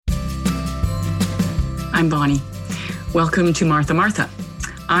I'm Bonnie. Welcome to Martha Martha.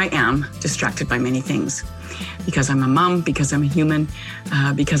 I am distracted by many things. Because I'm a mom, because I'm a human,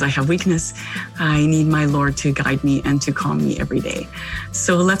 because I have weakness, I need my Lord to guide me and to calm me every day.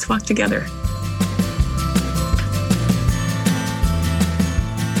 So let's walk together.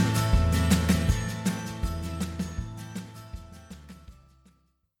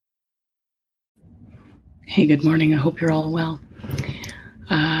 Hey, good morning. I hope you're all well.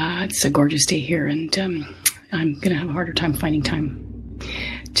 It's a gorgeous day here, and I'm going to have a harder time finding time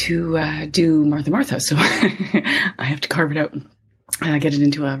to do Martha Martha, so I have to carve it out, get it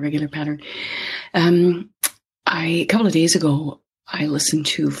into a regular pattern. A couple of days ago, I listened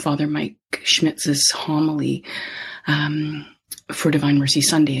to Father Mike Schmitz's homily for Divine Mercy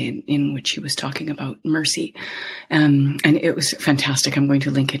Sunday, in which he was talking about mercy, and it was fantastic. I'm going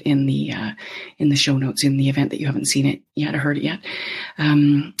to link it in the show notes in the event that you haven't seen it yet or heard it yet.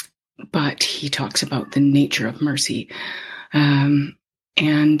 But he talks about the nature of mercy, and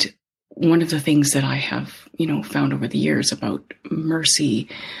one of the things that I have, found over the years about mercy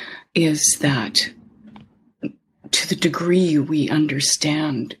is that to the degree we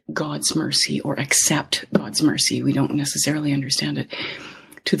understand God's mercy or accept God's mercy, we don't necessarily understand it.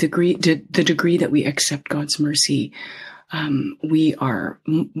 To the degree that we accept God's mercy, we are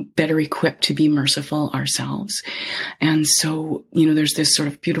better equipped to be merciful ourselves. And so, there's this sort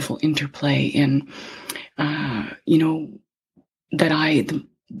of beautiful interplay in, that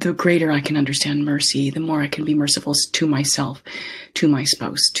the greater I can understand mercy, the more I can be merciful to myself, to my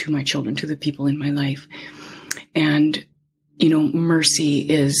spouse, to my children, to the people in my life. And, mercy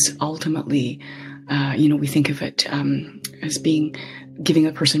is ultimately, we think of it as being giving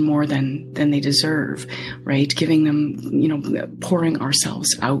a person more than they deserve, right? Giving them, pouring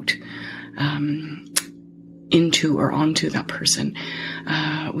ourselves out into or onto that person,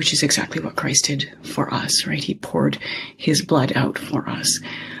 which is exactly what Christ did for us, right? He poured his blood out for us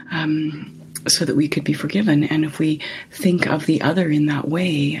so that we could be forgiven. And if we think of the other in that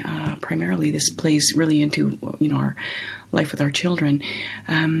way, primarily this plays really into, our life with our children.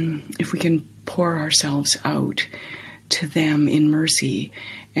 If we can pour ourselves out to them in mercy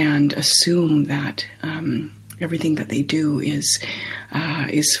and assume that everything that they do is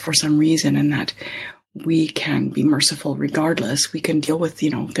for some reason, and that we can be merciful regardless. We can deal with,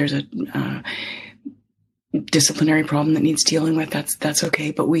 there's a disciplinary problem that needs dealing with. That's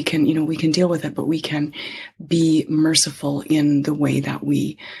okay. But we can deal with it, but we can be merciful in the way that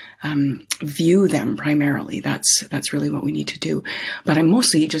we view them primarily. That's really what we need to do. But I'm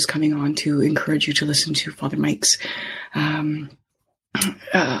mostly just coming on to encourage you to listen to Father Mike's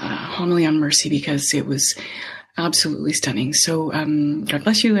homily on mercy, because it was absolutely stunning. So God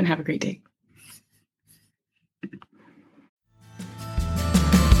bless you and have a great day.